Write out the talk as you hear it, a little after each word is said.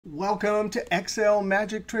Welcome to Excel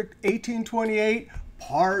Magic Trick 1828,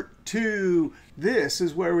 Part 2. This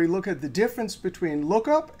is where we look at the difference between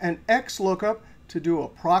lookup and XLOOKUP to do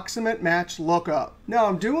approximate match lookup. Now,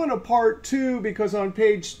 I'm doing a Part 2 because on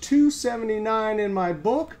page 279 in my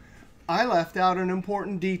book, I left out an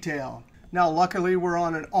important detail. Now, luckily, we're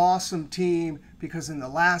on an awesome team because in the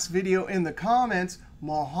last video in the comments,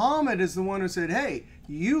 Mohammed is the one who said, hey,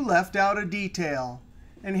 you left out a detail.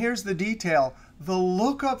 And here's the detail. The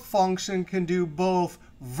lookup function can do both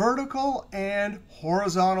vertical and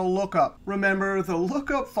horizontal lookup. Remember, the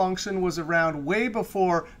lookup function was around way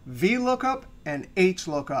before VLOOKUP and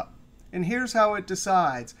HLOOKUP. And here's how it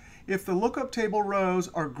decides. If the lookup table rows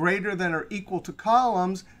are greater than or equal to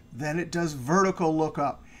columns, then it does vertical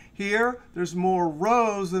lookup. Here, there's more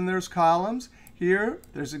rows than there's columns. Here,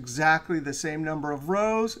 there's exactly the same number of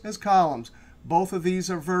rows as columns. Both of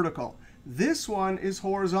these are vertical. This one is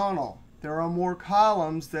horizontal. There are more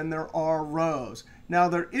columns than there are rows. Now,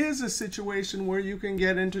 there is a situation where you can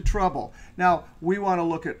get into trouble. Now, we want to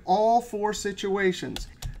look at all four situations.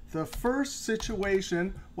 The first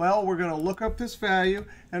situation, well, we're going to look up this value.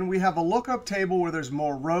 And we have a lookup table where there's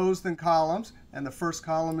more rows than columns. And the first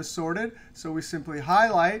column is sorted. So we simply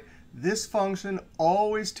highlight. This function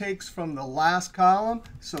always takes from the last column.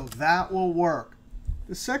 So that will work.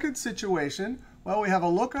 The second situation, well, we have a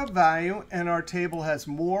lookup value, and our table has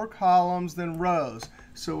more columns than rows.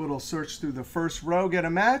 So it'll search through the first row, get a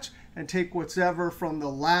match, and take whatever from the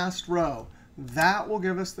last row. That will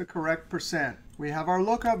give us the correct percent. We have our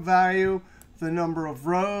lookup value. The number of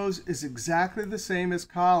rows is exactly the same as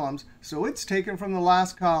columns, so it's taken from the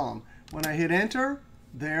last column. When I hit Enter,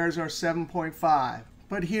 there's our 7.5.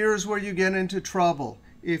 But here's where you get into trouble.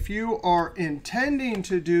 If you are intending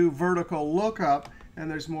to do vertical lookup, and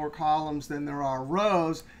there's more columns than there are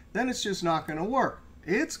rows, then it's just not going to work.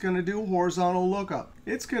 It's going to do horizontal lookup.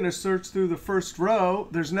 It's going to search through the first row.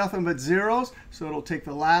 There's nothing but zeros, so it'll take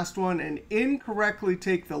the last one and incorrectly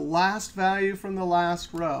take the last value from the last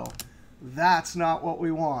row. That's not what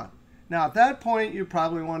we want. Now, at that point, you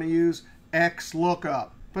probably want to use XLOOKUP.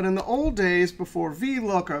 But in the old days, before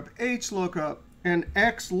VLOOKUP, HLOOKUP, and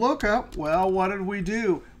XLOOKUP, well, what did we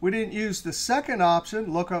do? We didn't use the second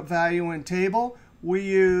option, lookup value in table. We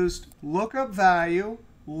used lookup value,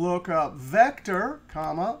 lookup vector,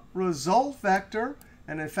 comma, result vector.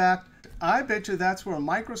 And in fact, I bet you that's where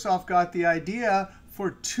Microsoft got the idea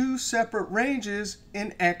for two separate ranges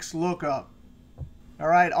in XLOOKUP. All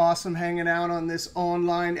right, awesome hanging out on this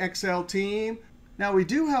online Excel team. Now, we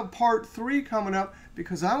do have Part 3 coming up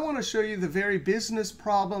because I want to show you the very business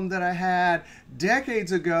problem that I had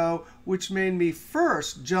decades ago, which made me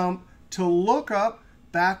first jump to lookup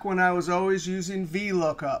back when I was always using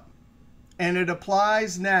VLOOKUP. And it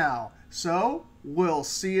applies now. So we'll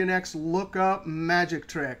see you next lookup magic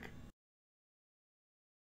trick.